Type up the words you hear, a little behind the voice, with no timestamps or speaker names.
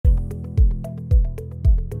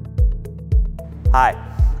Hi,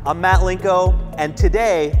 I'm Matt Linko, and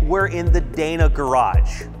today we're in the Dana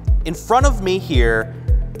garage. In front of me here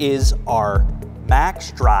is our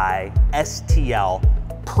MaxDry STL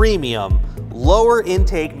Premium Lower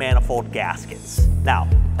Intake Manifold Gaskets. Now,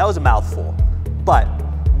 that was a mouthful, but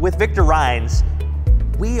with Victor Reinz,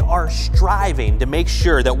 we are striving to make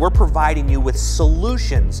sure that we're providing you with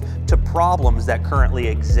solutions to problems that currently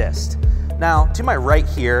exist. Now, to my right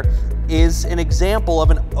here is an example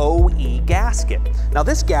of an OE gasket. Now,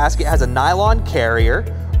 this gasket has a nylon carrier,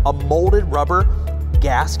 a molded rubber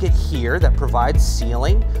gasket here that provides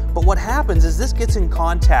sealing, but what happens is this gets in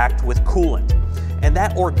contact with coolant, and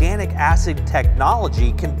that organic acid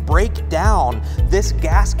technology can break down this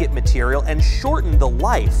gasket material and shorten the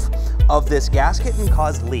life of this gasket and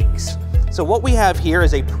cause leaks. So what we have here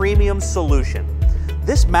is a premium solution.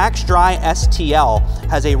 This MaxDry STL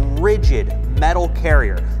has a rigid metal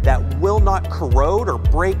carrier that will not corrode or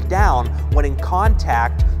break down when in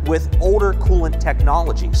contact with older coolant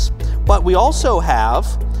technologies. But we also have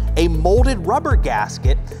a molded rubber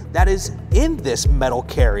gasket that is in this metal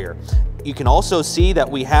carrier. You can also see that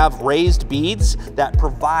we have raised beads that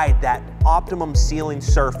provide that optimum sealing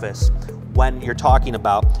surface when you're talking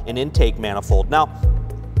about an intake manifold. Now,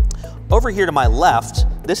 over here to my left,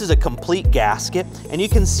 this is a complete gasket, and you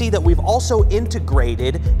can see that we've also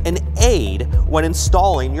integrated an aid when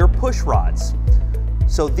installing your push rods.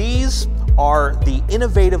 So these are the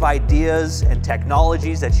innovative ideas and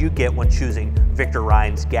technologies that you get when choosing Victor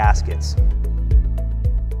Reinz gaskets.